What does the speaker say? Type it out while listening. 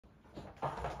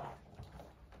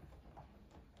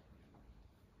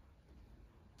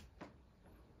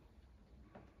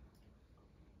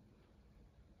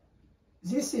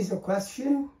This is a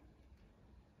question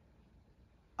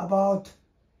about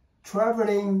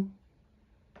traveling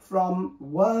from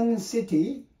one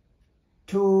city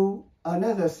to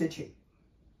another city.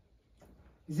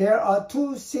 There are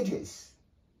two cities.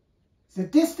 The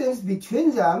distance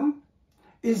between them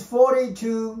is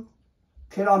 42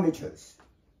 kilometers.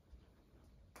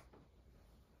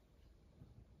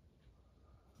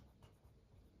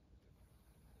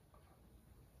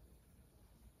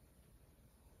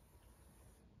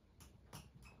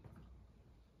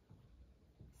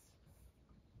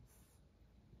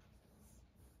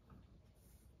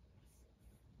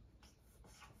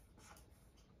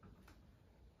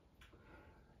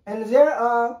 And there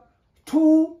are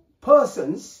two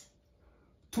persons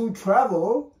to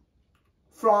travel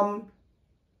from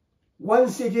one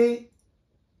city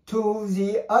to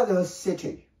the other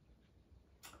city.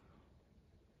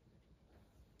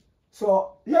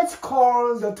 So let's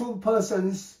call the two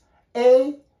persons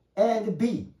A and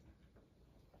B.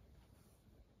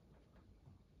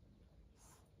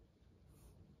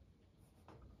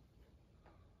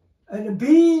 And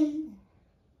B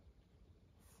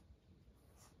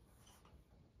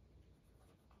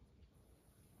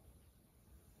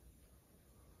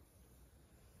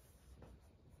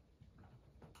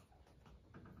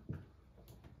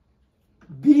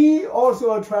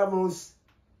also travels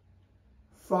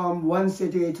from one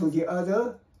city to the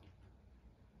other.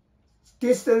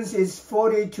 Distance is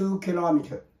 42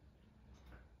 kilometers.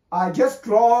 I just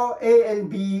draw A and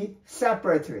B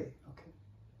separately. Okay.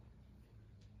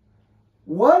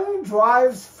 One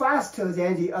drives faster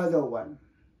than the other one.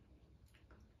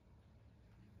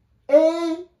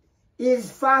 A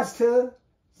is faster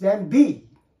than B.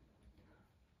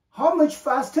 How much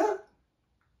faster?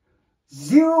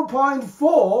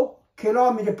 0.4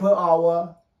 kilometers per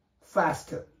hour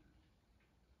faster.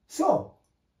 So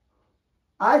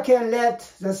I can let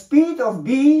the speed of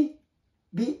B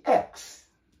be x.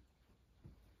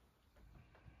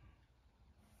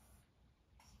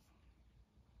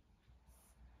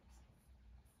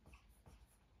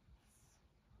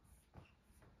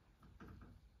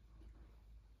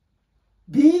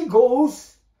 B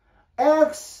goes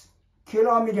x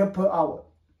kilometers per hour.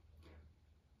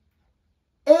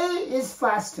 A is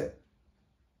faster,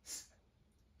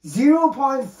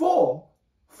 0.4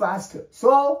 faster.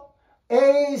 So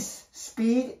A's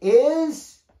speed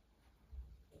is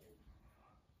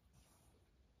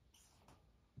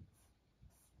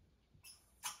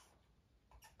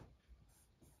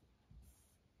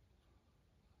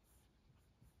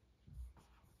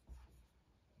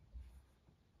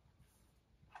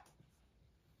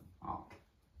okay.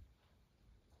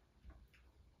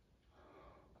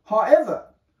 However,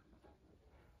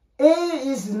 A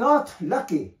is not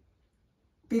lucky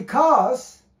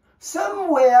because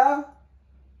somewhere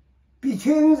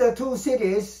between the two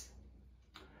cities,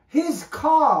 his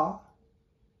car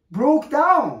broke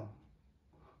down.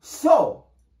 So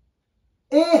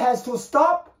A has to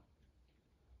stop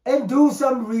and do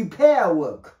some repair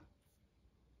work.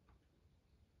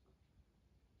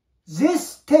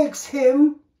 This takes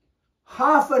him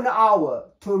half an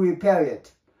hour to repair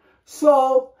it.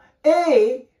 So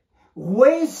A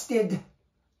wasted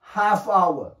half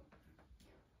hour.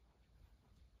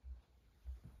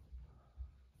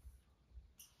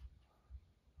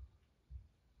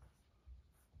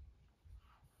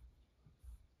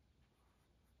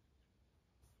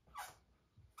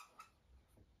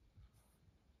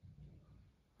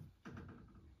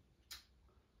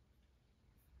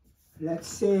 Let's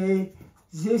say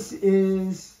this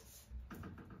is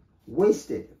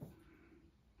wasted.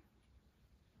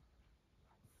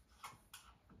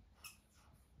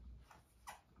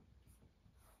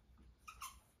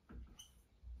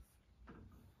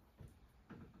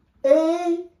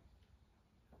 A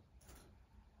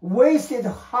wasted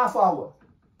half hour.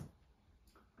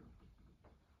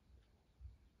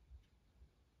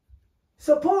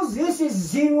 Suppose this is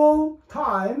 0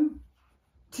 time,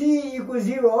 t equals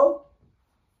 0,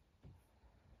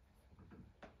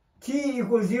 t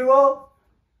equals 0,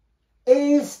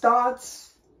 A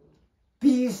starts,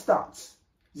 B starts.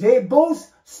 They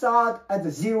both start at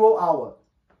 0 hour.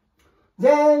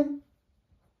 Then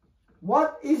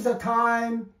what is the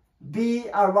time B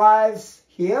arrives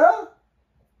here?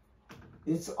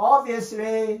 It's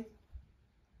obviously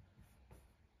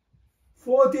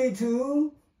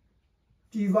 42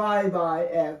 divided by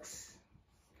x.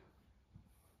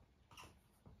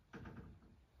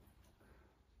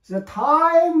 The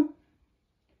time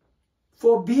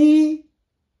for B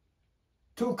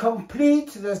to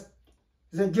complete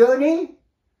the journey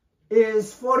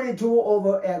is 42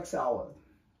 over x hour.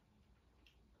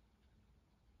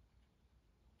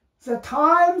 the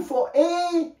time for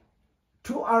A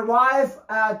to arrive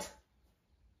at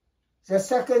the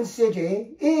second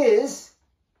city is,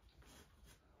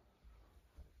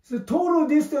 the total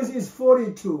distance is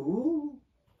 42.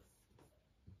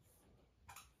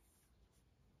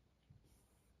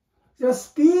 The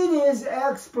speed is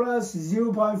x plus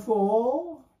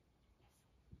 0.4.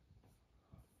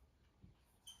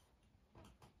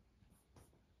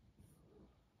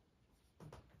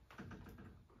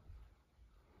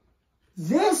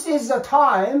 This is the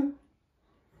time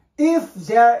if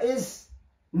there is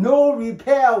no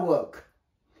repair work,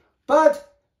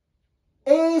 but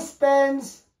A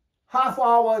spends half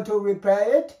hour to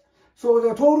repair it, so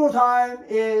the total time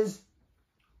is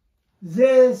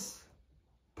this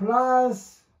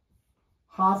plus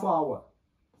half hour.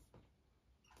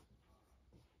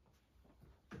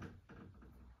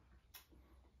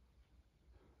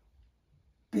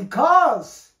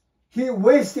 Because he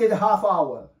wasted half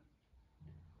hour,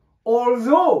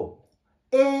 although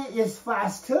A is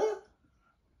faster,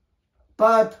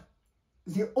 but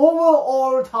the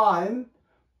overall time,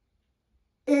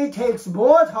 it takes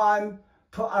more time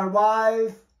to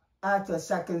arrive at the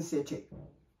second city.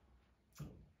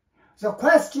 The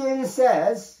question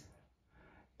says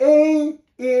A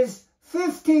is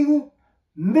 15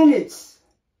 minutes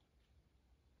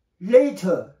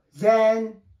later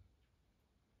than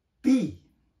B,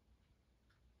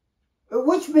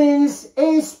 which means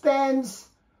A spends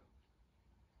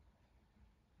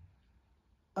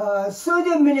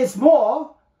 30 minutes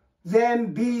more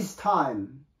than B's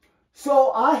time.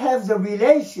 So I have the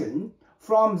relation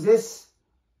from this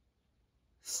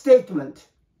statement.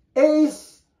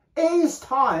 A's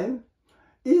time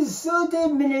is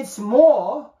 30 minutes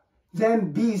more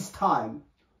than B's time.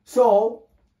 So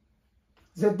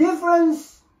the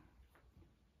difference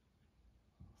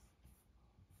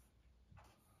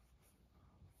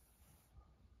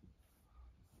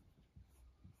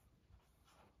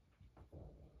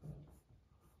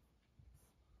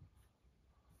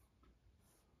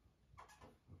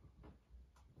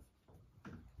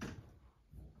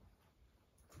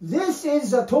this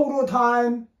is the total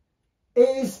time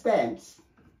A spends.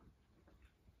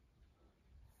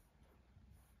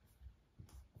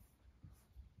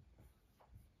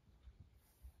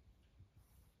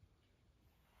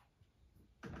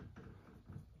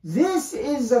 This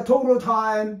is the total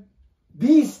time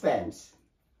B spends.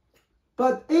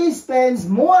 But A spends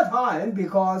more time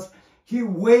because he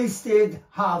wasted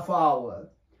half hour.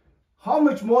 How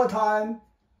much more time?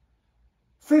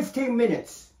 15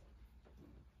 minutes.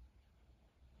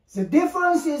 The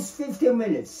difference is 15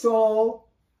 minutes. So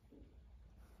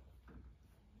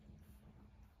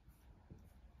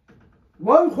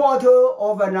 1/4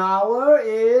 of an hour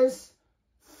is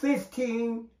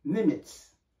 15 minutes.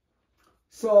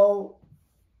 So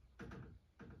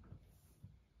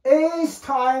A's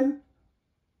time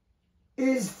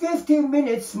is 15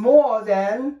 minutes more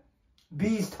than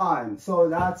B's time. So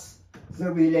that's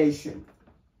the relation.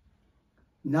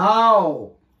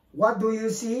 Now, what do you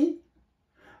see?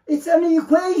 It's an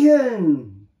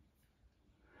equation.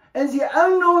 And the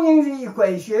unknown in the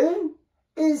equation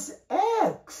is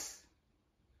x.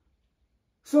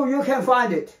 So you can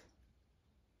find it.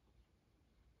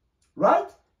 Right?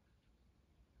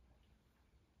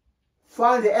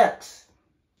 Find the x.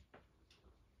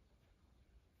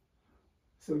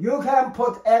 So you can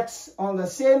put x on the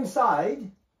same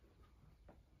side.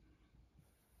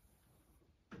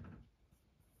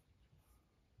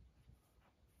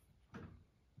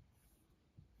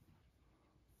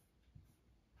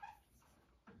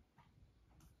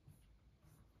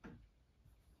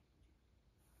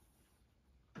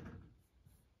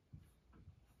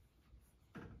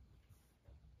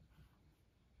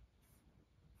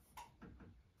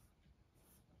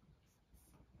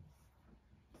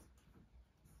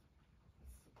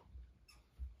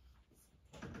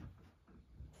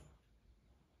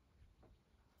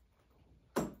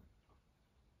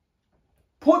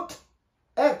 Put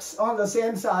x on the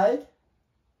same side,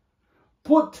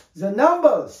 put the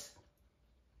numbers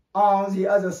on the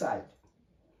other side,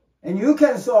 and you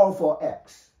can solve for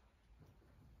x.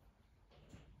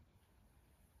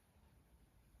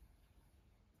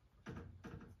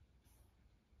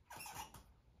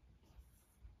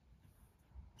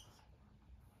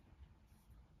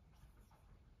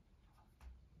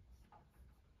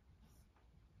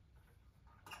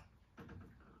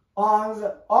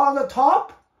 On the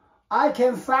top, I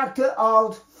can factor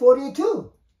out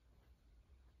 42.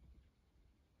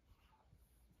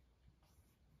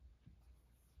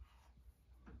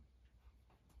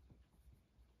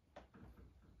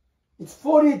 It's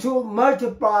 42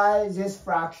 multiply this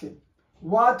fraction.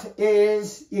 what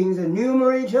is in the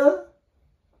numerator?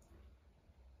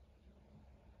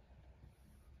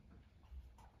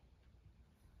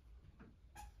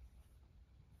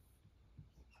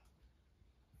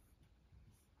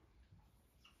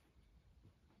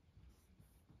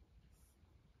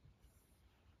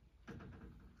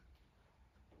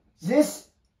 This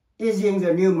is in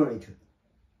the numerator.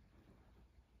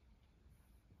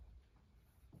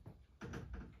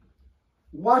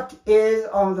 What is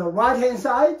on the right-hand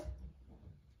side?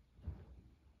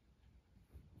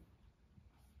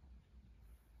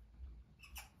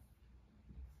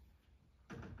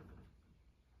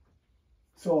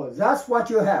 So that's what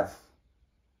you have.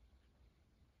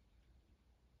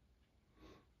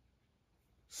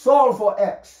 Solve for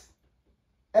x.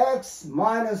 X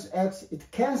minus x, it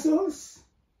cancels.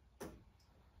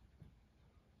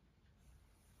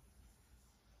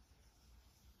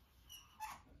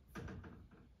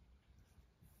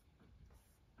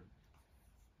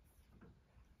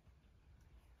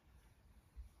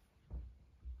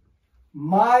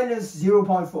 Minus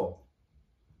 0.4.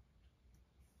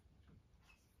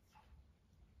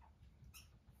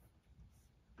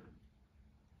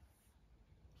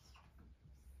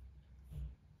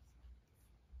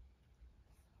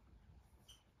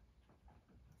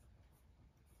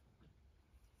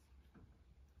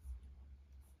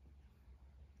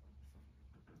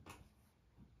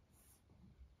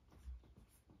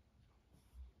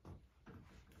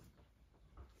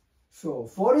 So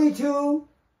 42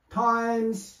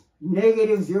 times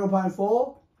negative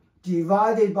 0.4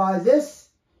 divided by this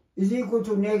is equal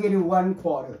to negative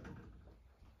 1/4.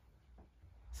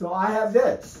 So I have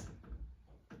this.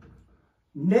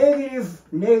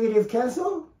 Negative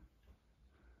cancel.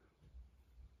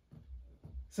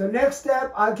 So next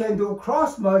step, I can do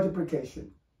cross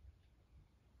multiplication.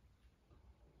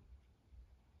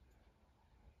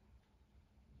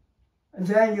 And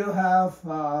then you have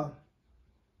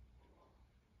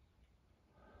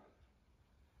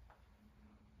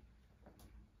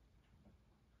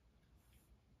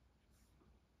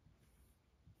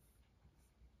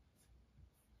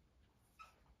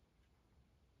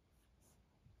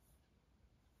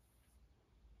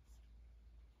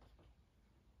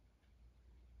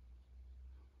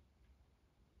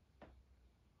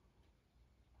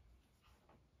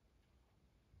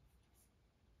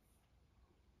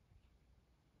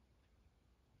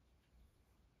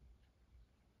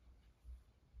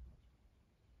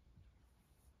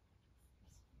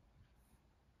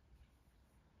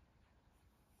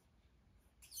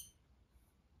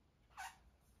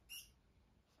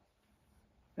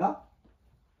yeah.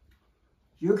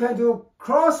 You can do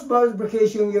cross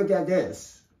multiplication, you get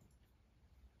this.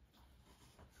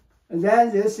 And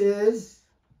then this is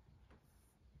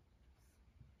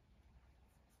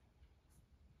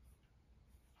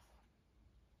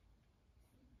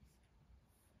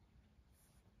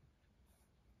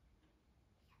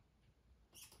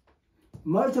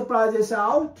multiply this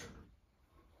out.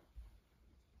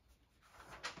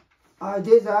 I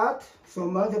did that, so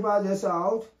multiply this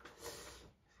out.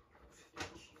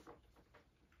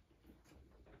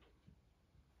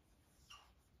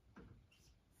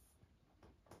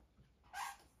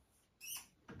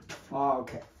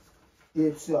 Okay,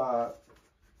 it's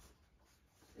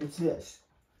this.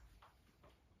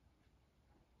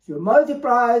 So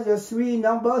multiply the three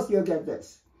numbers, you get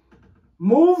this.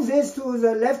 Move this to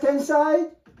the left-hand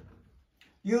side,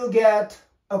 you get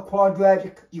a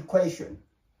quadratic equation.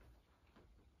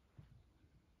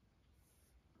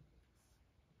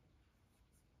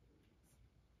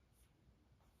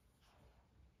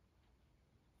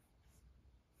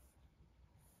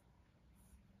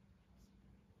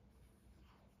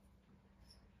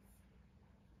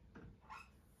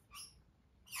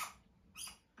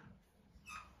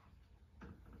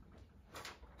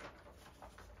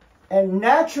 And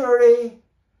naturally,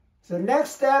 the next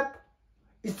step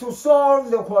is to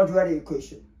solve the quadratic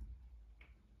equation.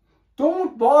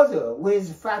 Don't bother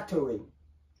with factoring.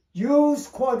 Use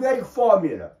quadratic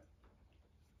formula.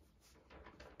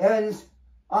 And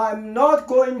I'm not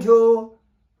going to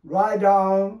write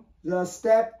down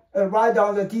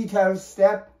the detailed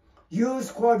step.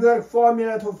 Use quadratic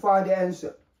formula to find the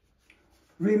answer.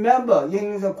 Remember,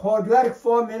 in the quadratic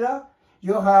formula,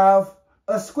 you have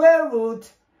a square root,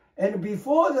 and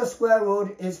before the square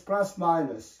root is plus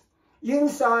minus.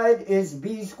 Inside is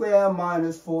b squared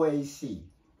minus 4ac.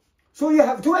 So you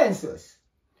have two answers,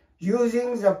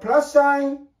 using the plus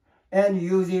sign and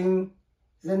using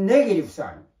the negative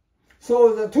sign.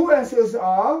 So the two answers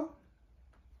are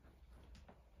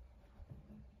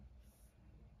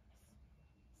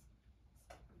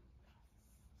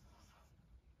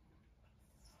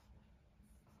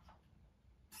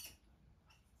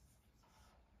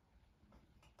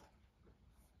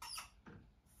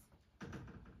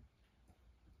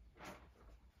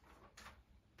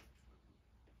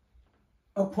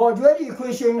a quadratic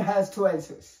equation has two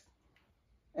answers.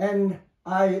 And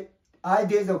I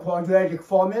did the quadratic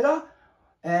formula,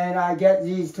 and I get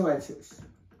these two answers.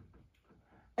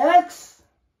 X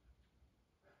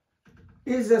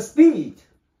is the speed.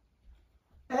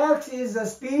 X is the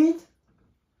speed.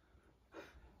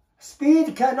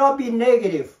 Speed cannot be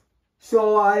negative,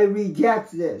 so I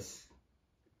reject this.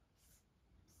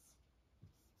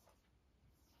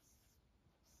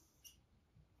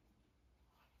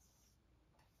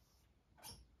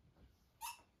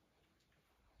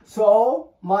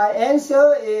 So my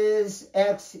answer is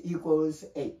X equals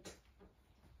 8.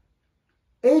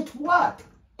 8 what?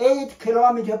 8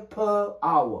 kilometers per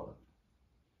hour.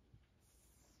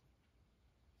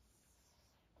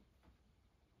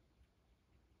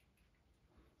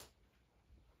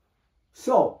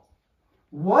 So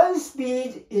one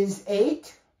speed is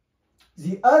 8,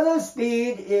 the other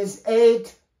speed is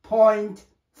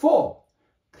 8.4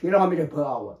 kilometers per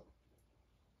hour.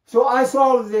 So I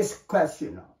solved this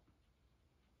question now.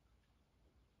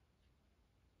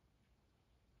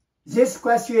 This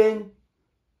question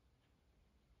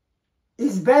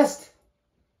is best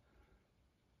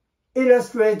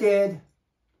illustrated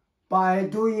by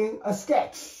doing a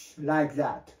sketch like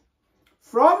that.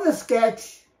 From the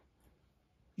sketch,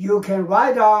 you can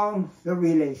write down the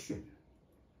relation.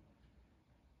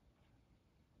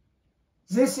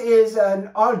 This is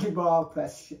an algebra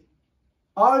question.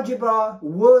 Algebra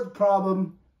word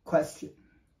problem question.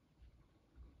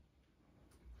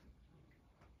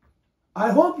 I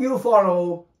hope you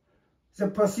follow the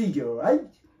procedure, right?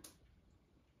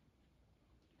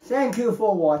 Thank you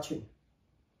for watching.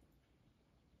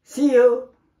 See you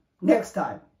next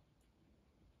time.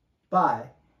 Bye.